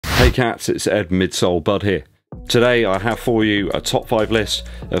Hey cats, it's Ed Midsole Bud here. Today I have for you a top 5 list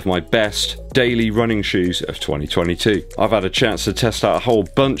of my best daily running shoes of 2022. I've had a chance to test out a whole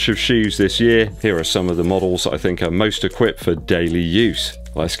bunch of shoes this year. Here are some of the models I think are most equipped for daily use.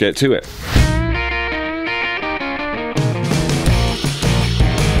 Let's get to it.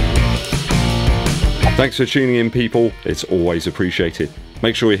 Thanks for tuning in, people. It's always appreciated.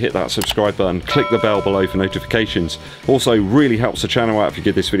 Make sure you hit that subscribe button, click the bell below for notifications. Also, really helps the channel out if you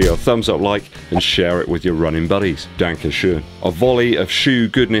give this video a thumbs up like and share it with your running buddies. Dankeschön. A volley of shoe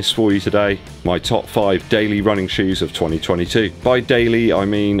goodness for you today. My top 5 daily running shoes of 2022. By daily, I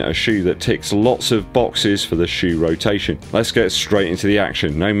mean a shoe that ticks lots of boxes for the shoe rotation. Let's get straight into the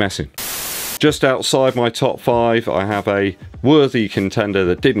action, no messing. Just outside my top 5, I have a worthy contender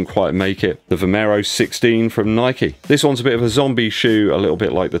that didn't quite make it, the Vomero 16 from Nike. This one's a bit of a zombie shoe, a little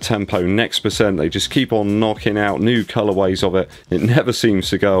bit like the Tempo Next Percent. They just keep on knocking out new colorways of it. It never seems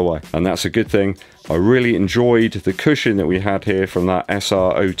to go away, and that's a good thing. I really enjoyed the cushion that we had here from that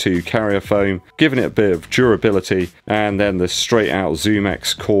SR02 carrier foam, giving it a bit of durability, and then the straight out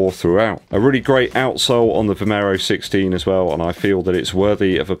ZoomX core throughout. A really great outsole on the Vomero 16 as well, and I feel that it's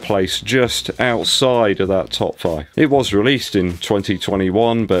worthy of a place just outside of that top 5. It was released in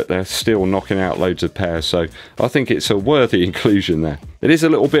 2021, but they're still knocking out loads of pairs, so I think it's a worthy inclusion there. It is a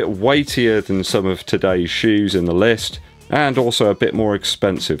little bit weightier than some of today's shoes in the list, and also a bit more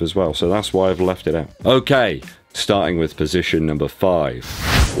expensive as well, so that's why I've left it out. Okay, starting with position number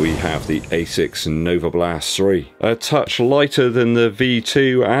 5. We have the Asics Nova Blast 3. A touch lighter than the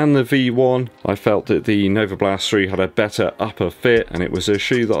V2 and the V1. I felt that the Nova Blast 3 had a better upper fit, and it was a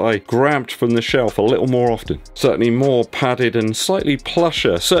shoe that I grabbed from the shelf a little more often. Certainly more padded and slightly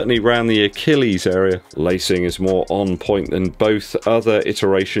plusher, certainly around the Achilles area. Lacing is more on point than both other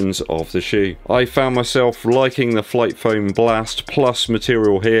iterations of the shoe. I found myself liking the Flight Foam Blast Plus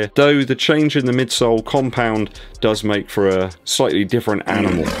material here, though the change in the midsole compound does make for a slightly different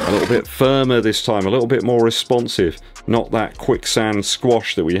animal. A little bit firmer this time, a little bit more responsive. Not that quicksand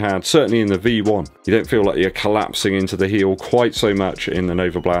squash that we had, certainly in the V1. You don't feel like you're collapsing into the heel quite so much in the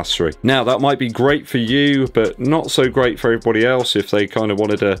Nova Blast 3. Now, that might be great for you, but not so great for everybody else if they kind of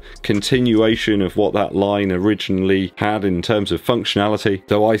wanted a continuation of what that line originally had in terms of functionality.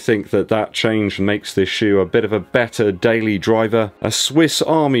 Though I think that that change makes this shoe a bit of a better daily driver. A Swiss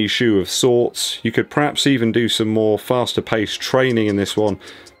Army shoe of sorts. You could perhaps even do some more faster paced training in this one.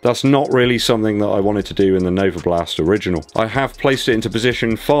 That's not really something that I wanted to do in the Nova Blast original. I have placed it into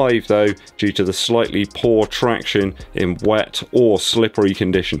position 5 though, due to the slightly poor traction in wet or slippery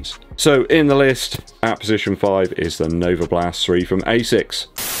conditions. So in the list, at position 5 is the Nova Blast 3 from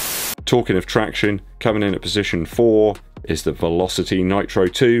Asics. Talking of traction, coming in at position 4 is the Velocity Nitro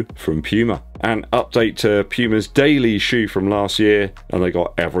 2 from Puma. An update to Puma's daily shoe from last year, and they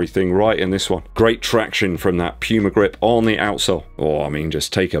got everything right in this one. Great traction from that Puma grip on the outsole. Oh, I mean,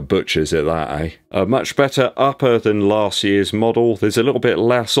 just take a butcher's at that, eh? A much better upper than last year's model. There's a little bit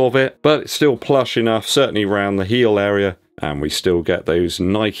less of it, but it's still plush enough, certainly around the heel area. And we still get those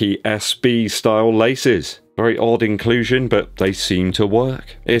Nike SB style laces. Very odd inclusion, but they seem to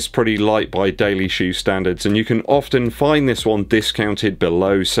work. It's pretty light by daily shoe standards, and you can often find this one discounted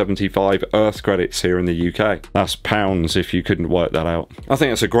below 75 Earth credits here in the UK. That's pounds if you couldn't work that out. I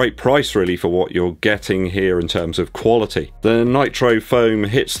think that's a great price really for what you're getting here in terms of quality. The Nitro foam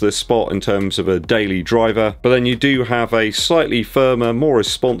hits the spot in terms of a daily driver, but then you do have a slightly firmer, more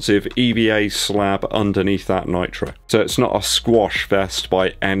responsive EVA slab underneath that Nitro. So it's not a squash vest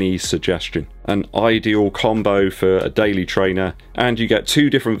by any suggestion. An ideal combo for a daily trainer, and you get 2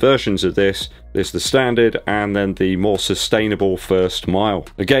 different versions of this. There's the standard and then the more sustainable first mile.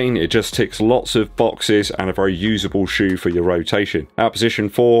 Again, it just ticks lots of boxes and a very usable shoe for your rotation. At position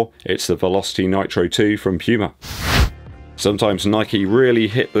 4, it's the Velocity Nitro 2 from Puma. Sometimes Nike really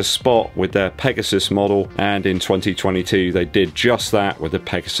hit the spot with their Pegasus model, and in 2022 they did just that with the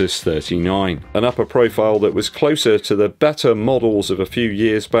Pegasus 39. An upper profile that was closer to the better models of a few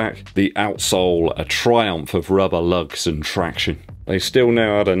years back. The outsole, a triumph of rubber lugs and traction. They still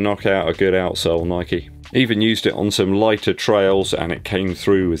know how to knock out a good outsole, Nike. Even used it on some lighter trails, and it came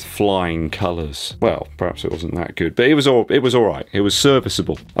through with flying colours. Well, perhaps it wasn't that good, but it was alright. It was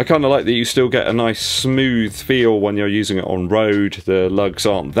serviceable. I kind of like that you still get a nice smooth feel when you're using it on road. The lugs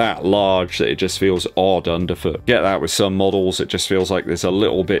aren't that large that it just feels odd underfoot. Get that with some models, it just feels like there's a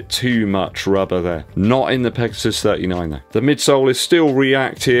little bit too much rubber there. Not in the Pegasus 39 though. The midsole is still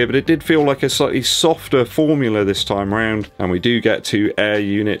React here, but it did feel like a slightly softer formula this time round, and we do get 2 air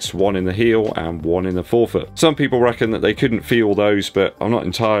units, one in the heel and one in the forefoot. Some people reckon that they couldn't feel those, but I'm not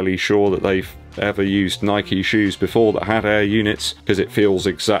entirely sure that they've ever used Nike shoes before that had air units, because it feels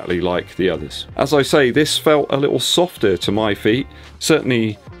exactly like the others. As I say, this felt a little softer to my feet.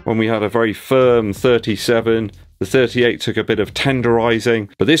 Certainly when we had a very firm 37, the 38 took a bit of tenderizing,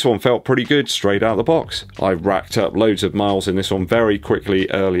 but this one felt pretty good straight out of the box. I racked up loads of miles in this one very quickly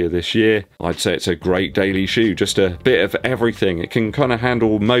earlier this year. I'd say it's a great daily shoe, just a bit of everything. It can kind of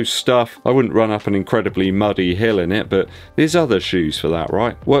handle most stuff. I wouldn't run up an incredibly muddy hill in it, but there's other shoes for that,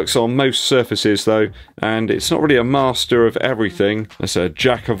 right? Works on most surfaces though, and it's not really a master of everything. It's a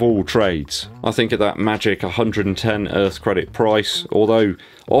jack of all trades. I think at that magic 110 Earth credit price, although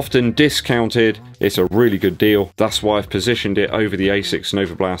often discounted, it's a really good deal. That's why I've positioned it over the Asics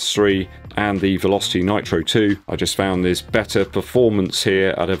Nova Blast 3 and the Velocity Nitro 2. I just found there's better performance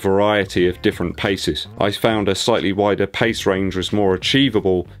here at a variety of different paces. I found a slightly wider pace range was more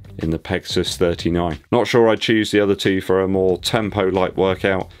achievable in the Pegasus 39. Not sure I'd choose the other two for a more tempo-like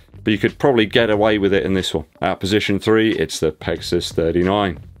workout, but you could probably get away with it in this one. At position 3, it's the Pegasus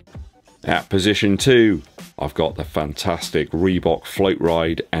 39. At position 2, I've got the fantastic Reebok Float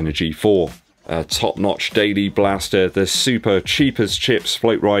Ride Energy 4. A top-notch daily blaster, the super cheap as chips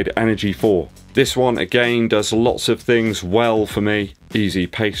Float Ride Energy 4. This one again does lots of things well for me. Easy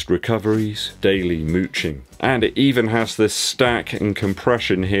paced recoveries, daily mooching. And it even has the stack and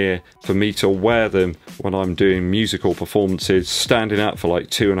compression here for me to wear them when I'm doing musical performances, standing up for like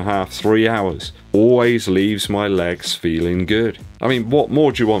 2.5, 3 hours. Always leaves my legs feeling good. I mean, what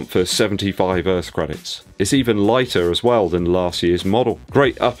more do you want for 75 Earth credits? It's even lighter as well than last year's model.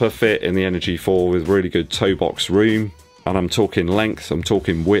 Great upper fit in the Energy 4 with really good toe box room. And I'm talking length, I'm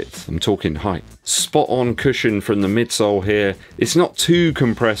talking width, I'm talking height. Spot on cushion from the midsole here. It's not too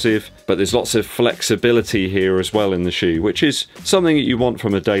compressive, but there's lots of flexibility here as well in the shoe, which is something that you want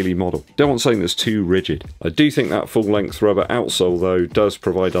from a daily model. Don't want something that's too rigid. I do think that full length rubber outsole though does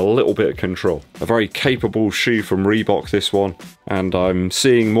provide a little bit of control. A very capable shoe from Reebok, this one, and I'm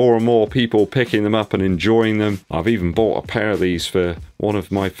seeing more and more people picking them up and enjoying them. I've even bought a pair of these for one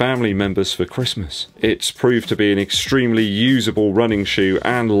of my family members for Christmas. It's proved to be an extremely usable running shoe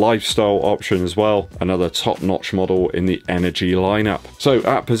and lifestyle option as well. Another top-notch model in the Energy lineup. So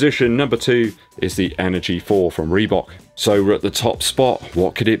at position number 2 is the Energy 4 from Reebok. So we're at the top spot.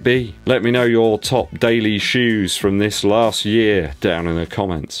 What could it be? Let me know your top daily shoes from this last year down in the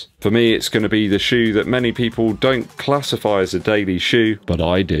comments. For me, it's going to be the shoe that many people don't classify as a daily shoe, but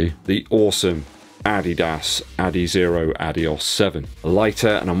I do. The awesome Adidas Adizero Adios 7. A lighter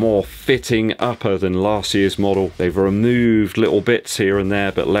and a more fitting upper than last year's model. They've removed little bits here and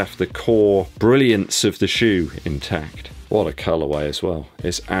there but left the core brilliance of the shoe intact. What a colourway as well.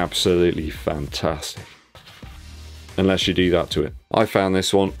 It's absolutely fantastic. Unless you do that to it. I found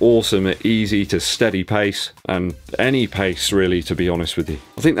this one awesome at easy to steady pace, and any pace really, to be honest with you.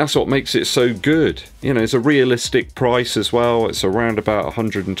 I think that's what makes it so good. You know, it's a realistic price as well. It's around about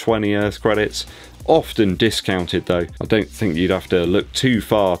 120 Earth credits. Often discounted though. I don't think you'd have to look too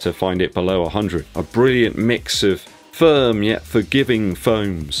far to find it below 100. A brilliant mix of firm yet forgiving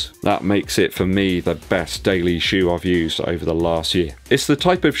foams. That makes it for me the best daily shoe I've used over the last year. It's the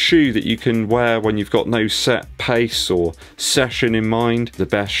type of shoe that you can wear when you've got no set pace or session in mind. The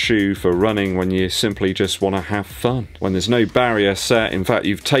best shoe for running when you simply just want to have fun. When there's no barrier set, in fact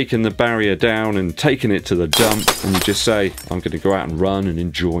you've taken the barrier down and taken it to the dump, and you just say, I'm going to go out and run and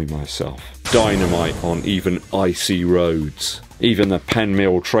enjoy myself. Dynamite on even icy roads. Even the Penn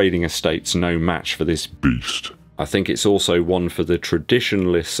Mill trading estate's no match for this beast. I think it's also one for the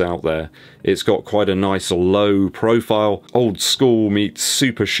traditionalists out there. It's got quite a nice low profile, old school meets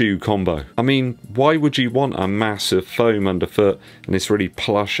super shoe combo. I mean, why would you want a massive foam underfoot and this really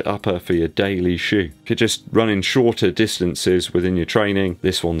plush upper for your daily shoe? If you're just running shorter distances within your training,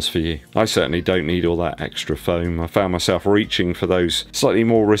 this one's for you. I certainly don't need all that extra foam. I found myself reaching for those slightly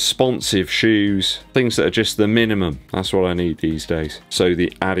more responsive shoes, things that are just the minimum. That's what I need these days. So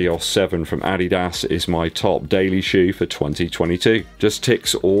the Adios 7 from Adidas is my top daily shoe for 2022. Just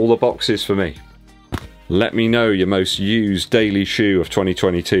ticks all the boxes for me. Let me know your most used daily shoe of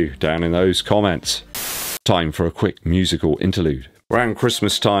 2022 down in those comments. Time for a quick musical interlude. Around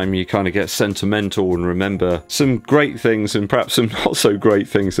Christmas time you kind of get sentimental and remember some great things and perhaps some not so great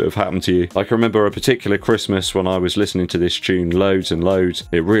things that have happened to you. I can remember a particular Christmas when I was listening to this tune loads and loads.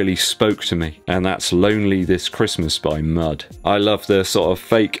 It really spoke to me, and that's Lonely This Christmas by Mud. I love the sort of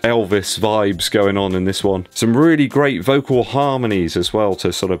fake Elvis vibes going on in this one. Some really great vocal harmonies as well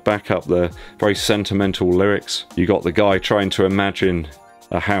to sort of back up the very sentimental lyrics. You got the guy trying to imagine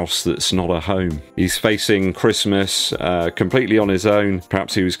a house that's not a home. He's facing Christmas completely on his own.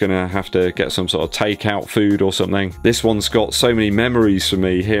 Perhaps he was going to have to get some sort of takeout food or something. This one's got so many memories for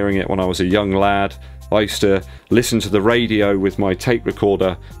me, hearing it when I was a young lad. I used to listen to the radio with my tape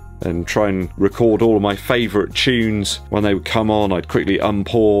recorder and try and record all of my favourite tunes. When they would come on, I'd quickly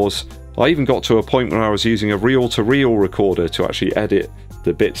unpause. I even got to a point where I was using a reel-to-reel recorder to actually edit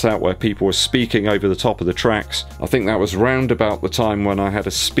the bits out where people were speaking over the top of the tracks. I think that was round about the time when I had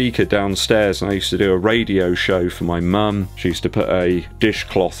a speaker downstairs and I used to do a radio show for my mum. She used to put a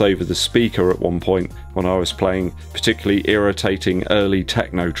dishcloth over the speaker at one point when I was playing particularly irritating early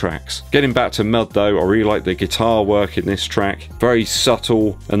techno tracks. Getting back to Mud though, I really like the guitar work in this track. Very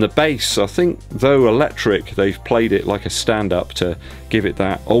subtle, and the bass, I think, though electric, they've played it like a stand-up to give it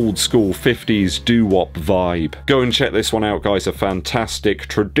that old school 50s doo-wop vibe. Go and check this one out, guys. A fantastic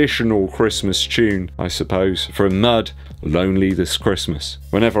traditional Christmas tune, I suppose, from Mud, Lonely This Christmas.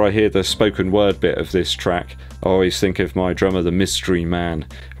 Whenever I hear the spoken word bit of this track, I always think of my drummer, the Mystery Man,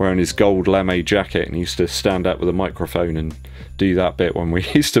 wearing his gold lame jacket, and he used to stand up with a microphone and do that bit when we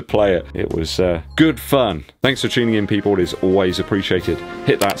used to play it. It was good fun. Thanks for tuning in, people. It is always appreciated.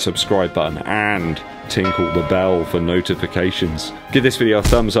 Hit that subscribe button and tinkle the bell for notifications. Give this video a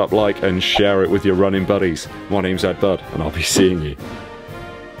thumbs up, like, and share it with your running buddies. My name's Eddbud, and I'll be seeing you